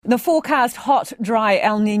The forecast hot, dry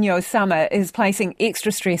El Nino summer is placing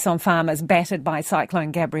extra stress on farmers battered by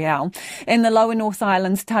Cyclone Gabrielle. In the lower North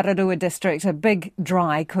Island's Tararua district, a big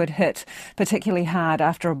dry could hit particularly hard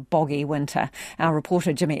after a boggy winter. Our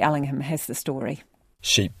reporter Jimmy Ellingham has the story.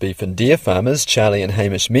 Sheep, beef and deer farmers Charlie and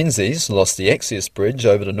Hamish Menzies lost the access bridge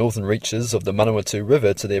over the northern reaches of the Manawatu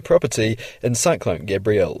River to their property in Cyclone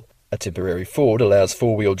Gabrielle. A temporary ford allows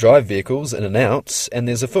four-wheel drive vehicles in and out, and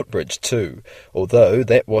there's a footbridge too, although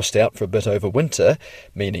that washed out for a bit over winter,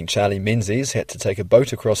 meaning Charlie Menzies had to take a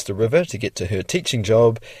boat across the river to get to her teaching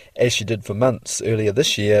job, as she did for months earlier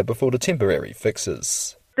this year before the temporary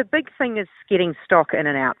fixes. The big thing is getting stock in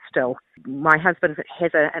and out still. My husband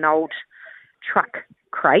has an old truck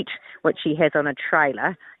crate, which he has on a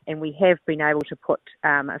trailer, and we have been able to put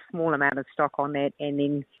a small amount of stock on that and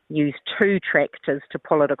then use two tractors to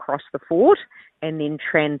pull it across the ford and then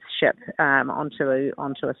transship onto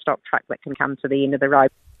a stock truck that can come to the end of the road.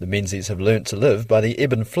 The Menzies have learnt to live by the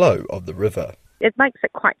ebb and flow of the river. It makes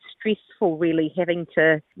it quite stressful, really, having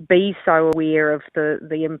to be so aware of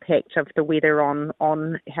the impact of the weather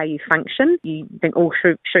on how you function. You think, oh,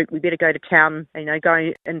 shoot, we better go to town,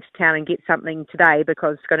 go into town and get something today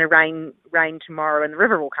because it's going to rain tomorrow and the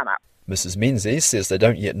river will come up. Mrs Menzies says they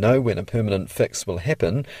don't yet know when a permanent fix will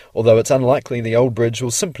happen, although it's unlikely the old bridge will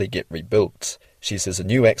simply get rebuilt. She says a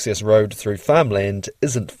new access road through farmland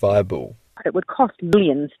isn't viable. It would cost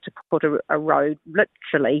millions to put a road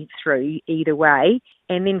literally through either way.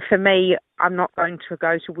 And then for me, I'm not going to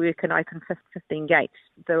go to work and open 15 gates.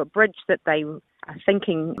 The bridge that they are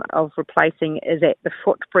thinking of replacing is at the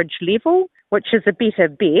footbridge level, which is a better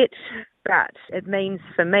bet. But it means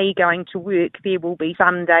for me going to work, there will be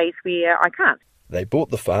some days where I can't. They bought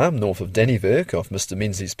the farm north of Dannyverk off Mr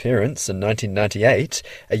Menzies' parents in 1998,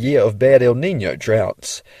 a year of bad El Nino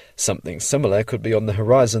drought. Something similar could be on the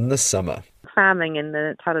horizon this summer. Farming in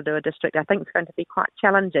the Tararua district, I think, is going to be quite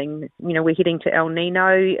challenging. We're heading to El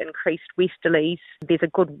Nino, increased westerlies. There's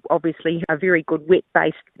obviously a very good wet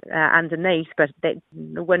base underneath, but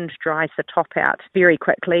the wind dries the top out very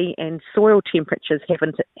quickly, and soil temperatures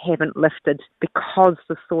haven't lifted because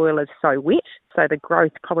the soil is so wet. So the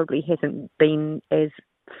growth probably hasn't been as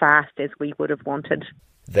fast as we would have wanted.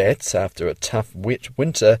 That's after a tough wet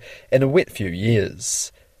winter and a wet few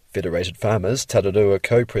years. Federated Farmers Tararua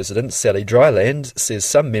co-president Sally Dryland says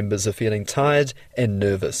some members are feeling tired and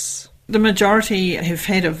nervous. The majority have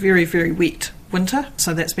had a very, very wet winter,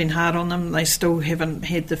 so that's been hard on them. They still haven't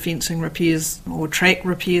had the fencing repairs or track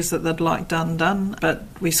repairs that they'd like done. But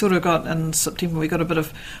we sort of got, in September, we got a bit of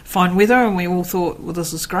fine weather and we all thought, well,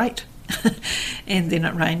 this is great. And then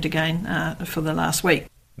it rained again for the last week.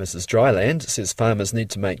 Mrs Dryland says farmers need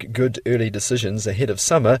to make good early decisions ahead of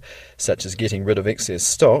summer, such as getting rid of excess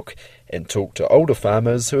stock, and talk to older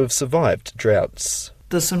farmers who have survived droughts.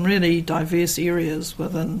 There's some really diverse areas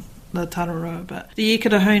within the Tararua, but the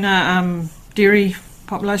Ekirahuna dairy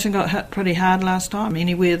population got hit pretty hard last time.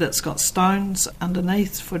 Anywhere that's got stones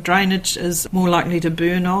underneath for drainage is more likely to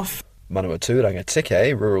burn off. Manawatu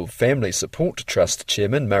Rangateke Rural Family Support Trust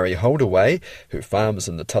Chairman Murray Holdaway, who farms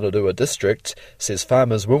in the Tararua district, says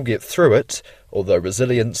farmers will get through it, although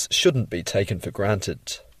resilience shouldn't be taken for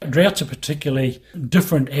granted. Drought's a particularly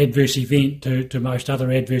different adverse event to most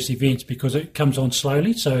other adverse events because it comes on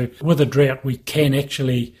slowly. So with a drought, we can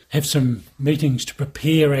actually have some meetings to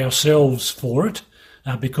prepare ourselves for it.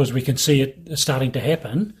 Because we can see it starting to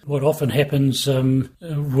happen. What often happens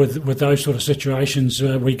with those sort of situations,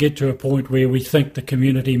 we get to a point where we think the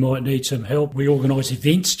community might need some help. We organise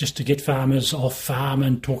events just to get farmers off farm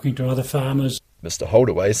and talking to other farmers. Mr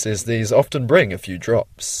Holdaway says these often bring a few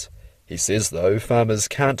drops. He says, though, farmers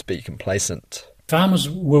can't be complacent. Farmers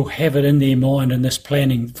will have it in their mind in this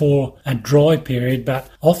planning for a dry period, but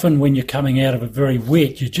often when you're coming out of a very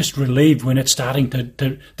wet, you're just relieved when it's starting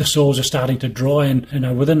the soils are starting to dry,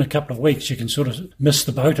 and within a couple of weeks you can sort of miss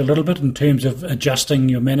the boat a little bit in terms of adjusting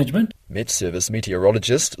your management. Met Service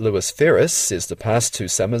meteorologist Lewis Ferris says the past two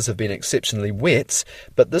summers have been exceptionally wet,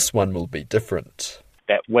 but this one will be different.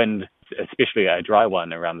 That wind, especially a dry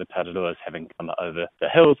one around the Tararua, having come over the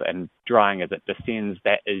hills and drying as it descends,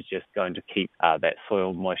 that is just going to keep that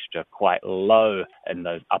soil moisture quite low in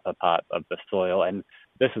those upper parts of the soil. And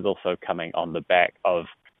this is also coming on the back of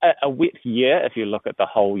a wet year, if you look at the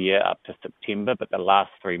whole year up to September, but the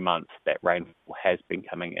last 3 months that rainfall has been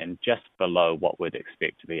coming in just below what we'd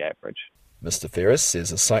expect to be average. Mr Ferris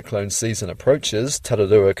says as cyclone season approaches,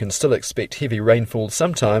 Tararua can still expect heavy rainfall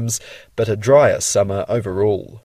sometimes, but a drier summer overall.